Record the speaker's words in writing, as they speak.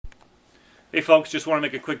Hey folks, just want to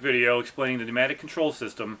make a quick video explaining the pneumatic control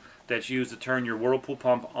system that's used to turn your Whirlpool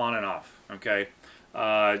pump on and off. Okay,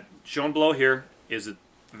 shown below here is a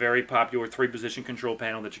very popular 3-position control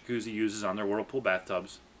panel that Jacuzzi uses on their Whirlpool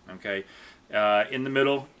bathtubs. Okay, in the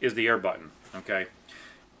middle is the air button. Okay,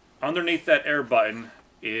 underneath that air button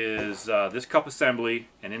is this cup assembly,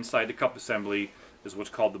 and inside the cup assembly is what's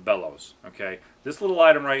called the bellows. Okay, this little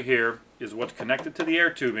item right here is what's connected to the air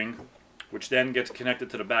tubing, which then gets connected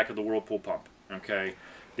to the back of the Whirlpool pump. Okay,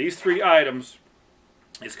 these 3 items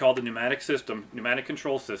is called the pneumatic system, pneumatic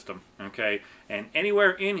control system. Okay, and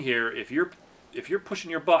anywhere in here, if you're pushing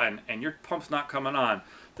your button and your pump's not coming on,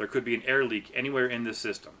 there could be an air leak anywhere in this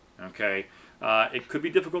system. Okay, it could be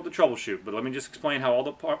difficult to troubleshoot, but let me just explain how all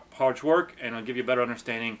the parts work, and I'll give you a better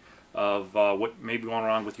understanding of what may be going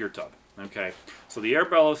wrong with your tub. Okay, so the air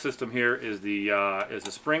bellows system here is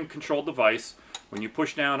a spring controlled device. When you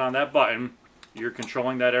push down on that button, you're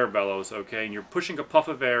controlling that air bellows, okay? And you're pushing a puff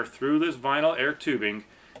of air through this vinyl air tubing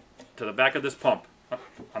to the back of this pump.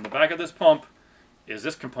 On the back of this pump is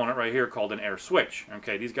this component right here called an air switch.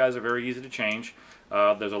 Okay, these guys are very easy to change.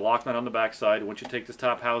 There's a lock nut on the back side. Once you take this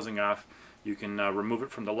top housing off, you can remove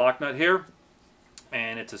it from the lock nut here.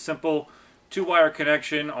 And it's a simple 2-wire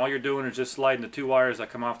connection. All you're doing is just sliding the 2 wires that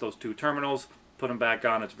come off those 2 terminals, put them back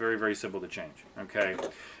on. It's very, very simple to change. Okay.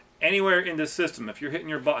 Anywhere in this system, if you're hitting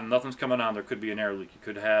your button, nothing's coming on, there could be an air leak. You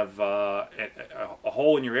could have a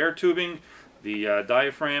hole in your air tubing. The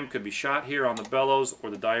diaphragm could be shot here on the bellows,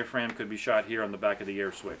 or the diaphragm could be shot here on the back of the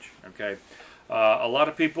air switch. Okay, a lot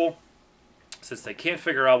of people, since they can't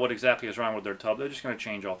figure out what exactly is wrong with their tub, they're just going to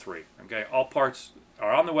change all 3. Okay, all parts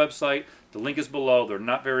are on the website. The link is below. They're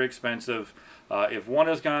not very expensive. If one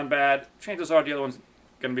has gone bad, chances are the other one's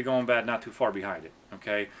going to be going bad not too far behind it.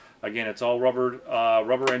 Okay. Again, it's all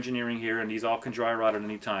rubber engineering here, and these all can dry rot at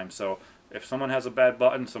any time. So if someone has a bad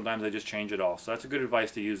button, sometimes they just change it all. So that's a good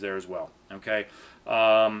advice to use there as well. Okay.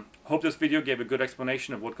 Hope this video gave a good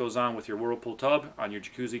explanation of what goes on with your Whirlpool tub on your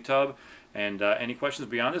Jacuzzi tub. And any questions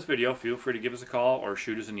beyond this video, feel free to give us a call or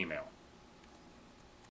shoot us an email.